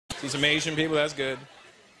See some Asian people, that's good.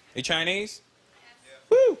 You Chinese?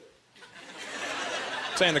 Yeah. Woo!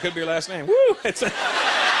 Saying that could be your last name. Woo! It's messing with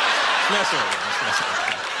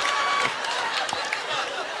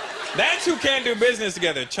you. That's who can't do business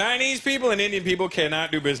together. Chinese people and Indian people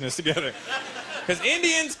cannot do business together. Because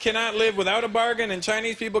Indians cannot live without a bargain, and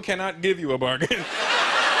Chinese people cannot give you a bargain.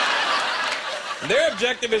 Their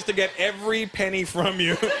objective is to get every penny from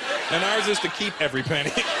you, and ours is to keep every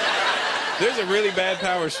penny. There's a really bad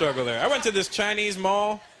power struggle there. I went to this Chinese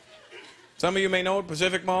mall. Some of you may know it,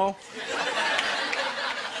 Pacific Mall.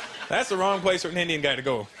 That's the wrong place for an Indian guy to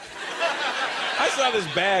go. I saw this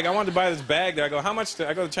bag. I wanted to buy this bag there. I go, how much?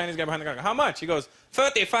 I go to the Chinese guy behind the counter. How much? He goes,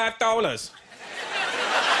 $35.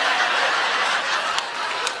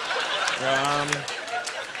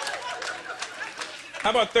 How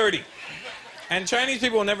about 30? And Chinese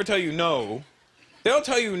people will never tell you no. They'll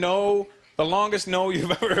tell you no, the longest no you've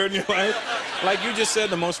ever heard in your life. Like you just said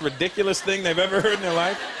the most ridiculous thing they've ever heard in their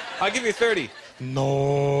life. I'll give you 30.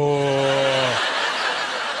 No.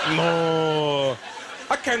 No.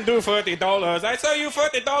 I can't do $30. I sell you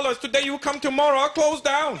 $30 today. You come tomorrow. I'll close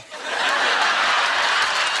down.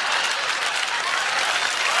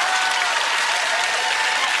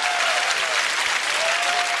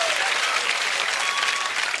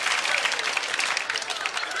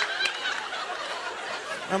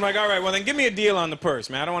 I'm like, all right, well then give me a deal on the purse,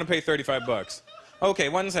 man. I don't want to pay 35 bucks. Okay,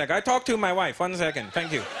 1 sec. I talked to my wife. 1 second.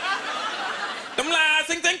 Thank you.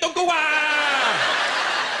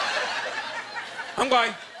 I'm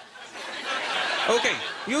going. Okay,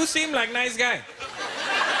 you seem like nice guy.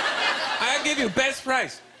 I'll give you best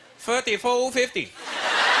price. $34.50.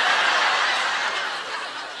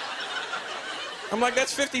 I'm like,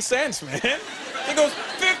 that's 50 cents, man. He goes,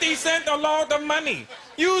 50 cents a lot of money.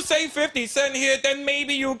 You save 50 cents here, then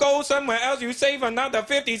maybe you go somewhere else, you save another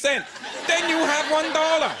 50 cents. Then you have $1.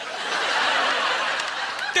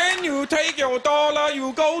 Then you take your dollar,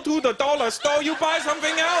 you go to the dollar store, you buy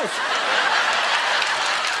something else.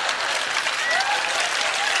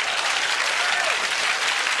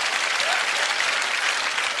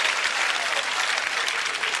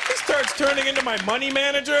 He starts turning into my money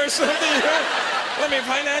manager or something. Let me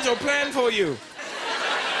financial plan for you.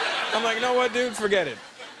 I'm like, you know what, dude? Forget it.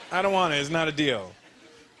 I don't want it. It's not a deal.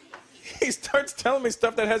 He starts telling me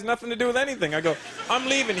stuff that has nothing to do with anything. I go, I'm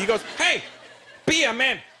leaving. He goes, hey, be a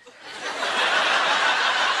man.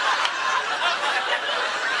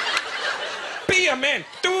 Be a man.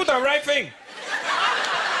 Do the right thing.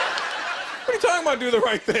 What are you talking about, do the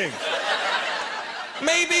right thing?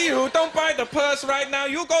 Maybe you don't buy the purse right now.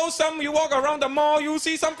 You go you walk around the mall, you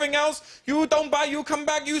see something else. You don't buy, you come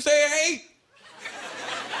back, you say, hey,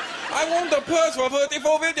 I want the purse for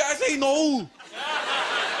 $34.50. I say, no.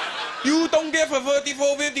 You don't get for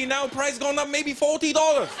 $34.50 now. Price gone up maybe $40.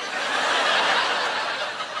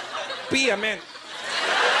 Be a man.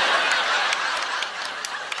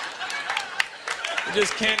 We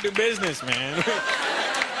just can't do business, man.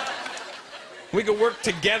 We could work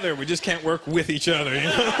together. We just can't work with each other, you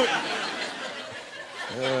know?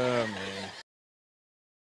 Oh, man.